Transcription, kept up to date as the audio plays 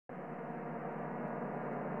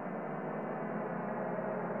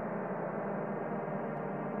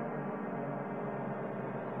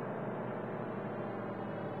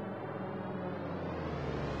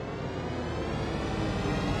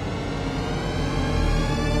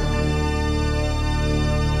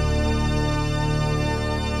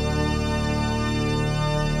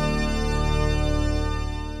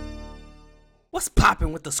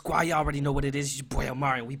popping with the SQUA? You already know what it is. It's your boy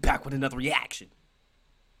Amauri, and we back with another reaction.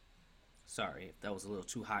 Sorry if that was a little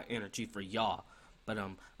too high energy for y'all, but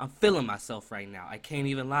I'm feeling myself right now. I can't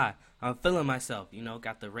even lie. I'm feeling myself. You know,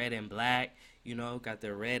 got the red and black. You know, got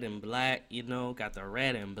the red and black. You know, got the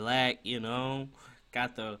red and black. You know,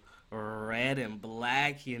 got the red and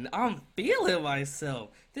black. You know, I'm feeling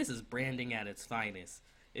myself. This is branding at its finest.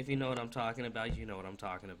 If you know what I'm talking about, you know what I'm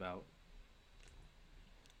talking about.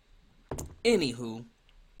 Anywho,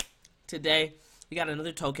 today we got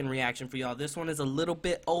another token reaction for y'all. This one is a little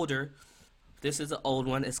bit older. This is an old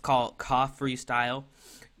one. It's called Freestyle.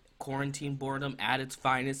 Quarantine boredom at its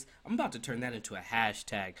finest. I'm about to turn that into a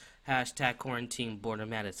hashtag. Hashtag quarantine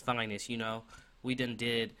boredom at its finest. You know, we done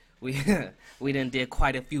did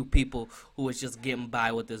quite a few people who was just getting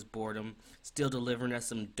by with this boredom. Still delivering us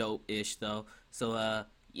some dope-ish though. So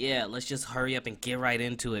yeah, let's just hurry up and get right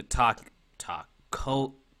into it.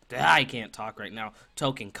 I can't talk right now.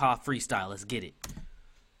 Token, Freestyle. Let's get it.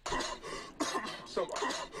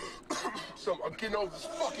 So I'm getting over this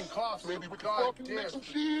fucking cough, maybe we can make some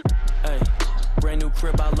shit. Hey, brand new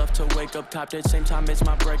crib, I love to wake up. Top at the same time as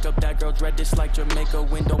my breakup. That girl dread this like Jamaica.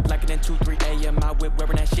 Window blacker than 2, 3 a.m. I whip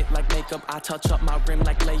wearing that shit like makeup. I touch up my rim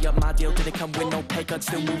like layup. My deal didn't come with no pay cut.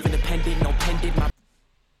 Still moving independent, no pendant.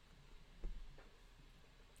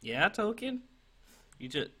 Yeah, Token? You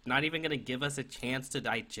just not even gonna give us a chance to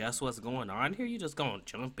digest what's going on here? You just gonna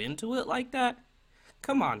jump into it like that?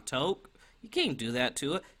 Come on, Toke. You can't do that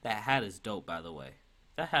to it. That hat is dope, by the way.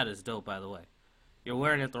 That hat is dope, by the way. You're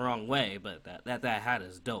wearing it the wrong way, but that hat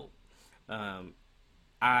is dope.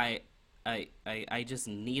 I just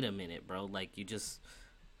need a minute, bro. Like you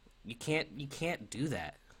can't do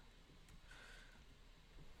that.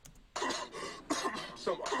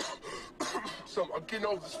 So I'm getting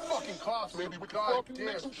over this fucking cough, maybe we can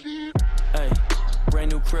make some shit. Hey, brand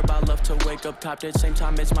new crib, I love to wake up. Top at the same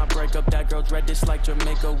time as my breakup. That girl dread this like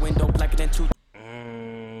Jamaica. Window blacker than 2.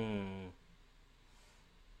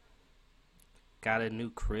 Got a new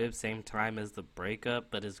crib, same time as the breakup,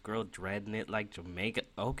 but his girl dreading it like Jamaica.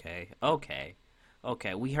 Okay.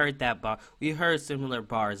 We heard that bar. We heard similar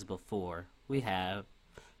bars before. We have,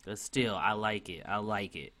 but still, I like it.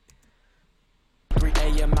 3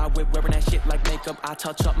 a.m. I whip wearing that shit like makeup. I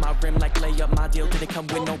touch up my rim like layup. My deal didn't come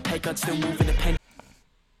with no pay cut. Still moving independent.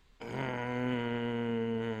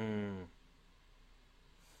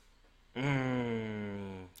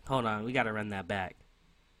 Hold on, we gotta run that back.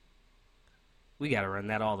 We gotta run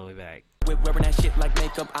that all the way back. Whip wearing that shit like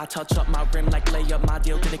makeup. I touch up my rim like layup. My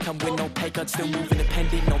deal didn't come with no pay cut. Still moving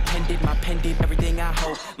independent, no pendant. My pendant, everything I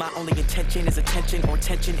hold. My only intention is attention or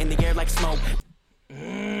tension in the air like smoke.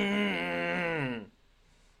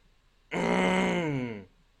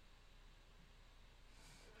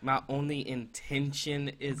 My only intention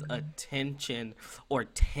is attention or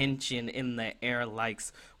tension in the air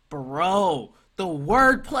likes. Bro, the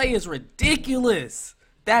wordplay is ridiculous.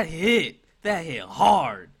 That hit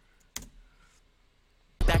hard.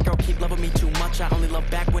 That girl keep loving me too much. I only love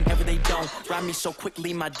back whenever they don't. Drive me so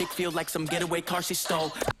quickly, my dick feel like some getaway car she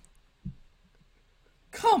stole.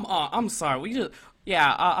 Come on, I'm sorry.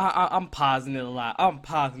 I'm pausing it a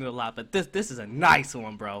lot. But this is a nice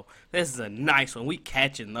one, bro. This is a nice one. We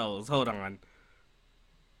catching those. Hold on.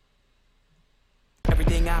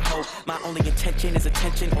 Everything I hope. My only intention is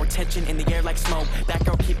attention or tension in the air like smoke. That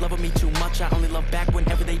girl keep loving me too much. I only love back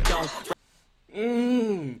whenever they don't.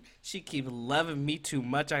 She keep loving me too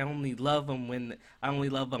much. I only love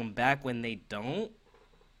them back when they don't.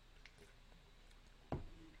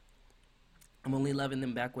 I'm only loving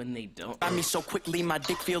them back when they don't. Drive me so quickly, my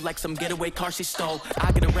dick feel like some getaway car she stole.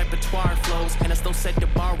 I get a repertoire flows, and I still set the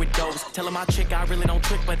bar with those. Telling my chick I really don't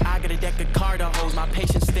trick, but I got a deck of card hose. My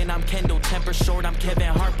patience thin, I'm Kendall. Temper short, I'm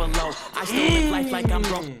Kevin Hart below. I still live life like I'm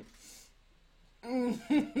broke.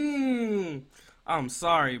 I'm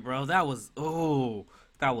sorry, bro. That was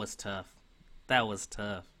tough.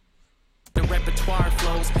 The repertoire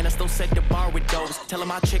flows, and I still set the bar with those. Telling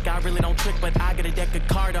my chick I really don't trick, but I got a deck of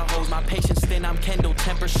card hose. My patience thin, I'm Kendall.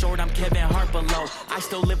 Temper short, I'm Kevin Hart below. I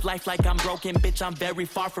still live life like I'm broken, bitch. I'm very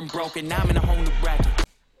far from broken. Now I'm in a whole new bracket.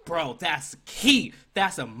 Bro, that's key.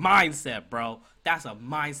 That's a mindset, bro. That's a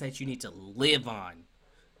mindset you need to live on.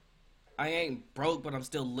 I ain't broke, but I'm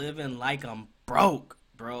still living like I'm broke,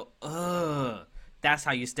 bro. That's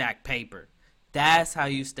how you stack paper.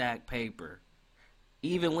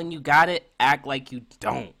 Even when you got it, act like you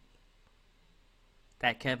don't.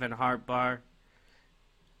 That Kevin Hart bar.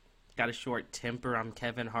 Got a short temper, I'm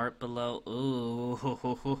Kevin Hart below.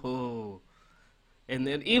 Ooh. And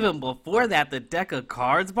then even before that, the deck of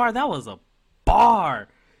cards bar, that was a bar.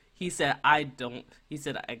 He said, I don't. He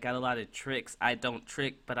said, I got a lot of tricks. I don't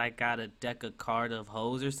trick, but I got a deck of card of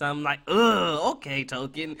hoes or something. Like, ugh, okay,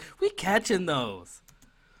 Token. We catching those.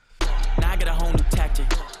 Now I got a whole new tactic.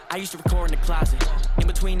 I used to record in the closet, in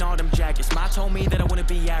between all them jackets. Ma told me that I wouldn't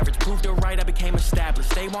be average. Proved her right, I became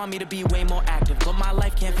established. They want me to be way more active, but my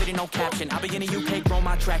life can't fit in no caption. I be in the UK, grow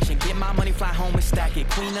my traction. Get my money, fly home and stack it.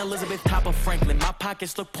 Queen Elizabeth, top of Franklin. My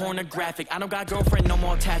pockets look pornographic. I don't got girlfriend, no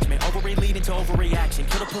more attachment. Ovary leading to overreaction.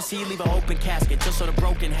 Kill the pussy, leave an open casket, just so the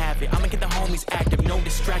broken have it. I'ma get the homies active, no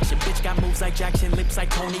distraction. Bitch got moves like Jackson, lips like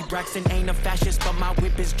Tony Braxton. Ain't a fascist, but my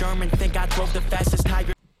whip is German. Think I drove the fastest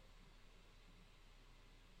tire.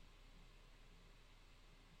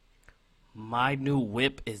 My new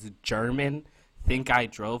whip is German. Think I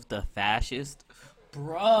drove the fascist?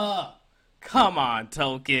 Bruh. Come on,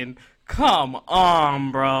 Token. Come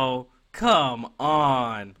on, bro. Come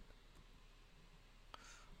on.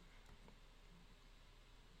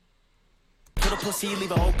 Kill the pussy,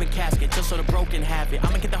 leave an open casket, just so the broken have it.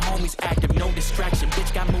 I'ma get the homies active, no distraction.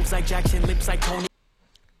 Bitch got moves like Jackson, lips like Tony.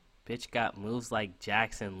 Bitch got moves like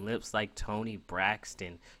Jackson, lips like Tony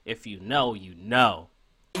Braxton. If you know, you know.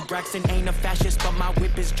 Braxton ain't a fascist, but my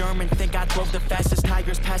whip is German. Think I drove the fastest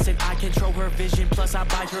tires past it. I control her vision, plus I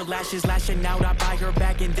buy her lashes. Lashing out, I buy her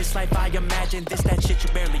back. In this life I imagine this, that shit you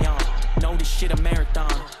barely on. Know this shit a marathon.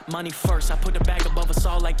 Money first, I put the bag above us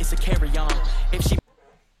all like it's a carry-on. If she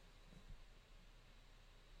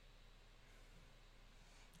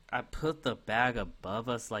I put the bag above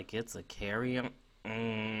us like it's a carry-on.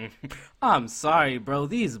 I'm sorry, bro.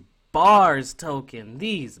 These bars, Token.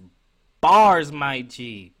 These bars, my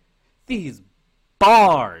G. These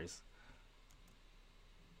bars.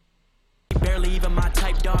 barely even my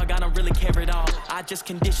type, dog. I don't really care at all. I just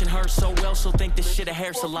condition her so well, she'll think this shit a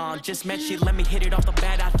hair salon. Just met, she let me hit it off the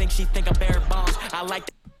bat. I think she think I bear bombs. I like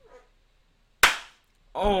that.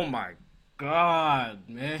 Oh my god,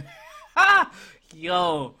 man.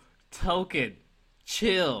 Yo, Token,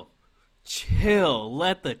 chill. Chill.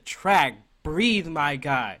 Let the track breathe, my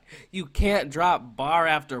guy. You can't drop bar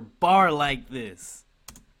after bar like this.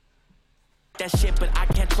 That shit, but I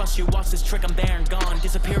can't trust you. Watch this trick, I'm there and gone.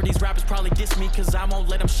 Disappear, these rappers probably diss me, cause I won't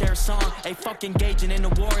let them share a song. Hey, fuck engaging in the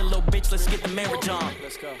war, little bitch, let's get the marriage on.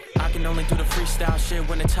 Let's go. I can only do the freestyle shit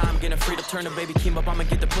when the time getting free to turn the baby keem up. I'ma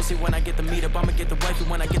get the pussy when I get the meet up. I'ma get the wifey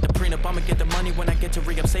when I get the prenup. I'ma get the money when I get to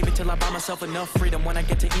re-up. Save it till I buy myself enough freedom. When I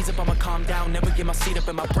get to ease up, I'ma calm down, never get my seat up.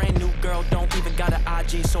 And my brand new girl don't even got an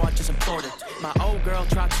IG, so I just implored her. My old girl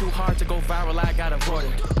tried too hard to go viral, I got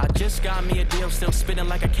avoided. I just got me a deal, still spitting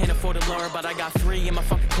like I can't afford a lure, but I got 3 in my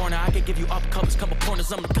fucking corner. I could give you up covers, couple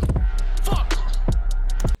corners. I'm gonna fuck.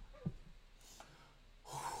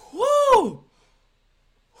 Woo!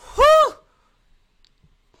 Woo!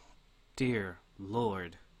 Dear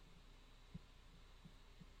Lord.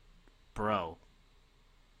 Bro.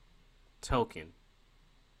 Token.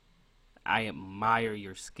 I admire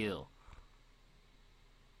your skill.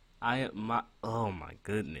 Oh my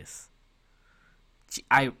goodness.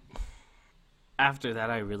 After that,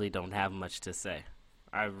 I really don't have much to say.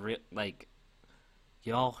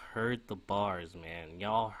 Y'all heard the bars, man.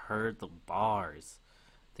 Y'all heard the bars.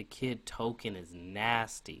 The kid Token is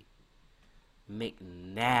nasty.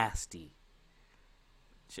 McNasty.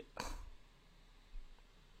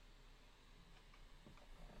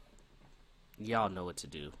 Y'all know what to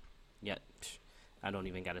do. Yeah, I don't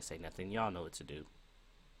even gotta say nothing. Y'all know what to do.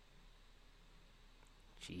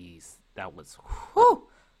 Jeez, that was whew.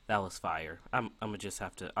 That was fire. I'm gonna just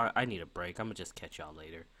have to. I need a break. I'm gonna just catch y'all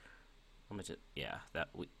later. Yeah.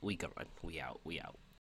 We gone. We out.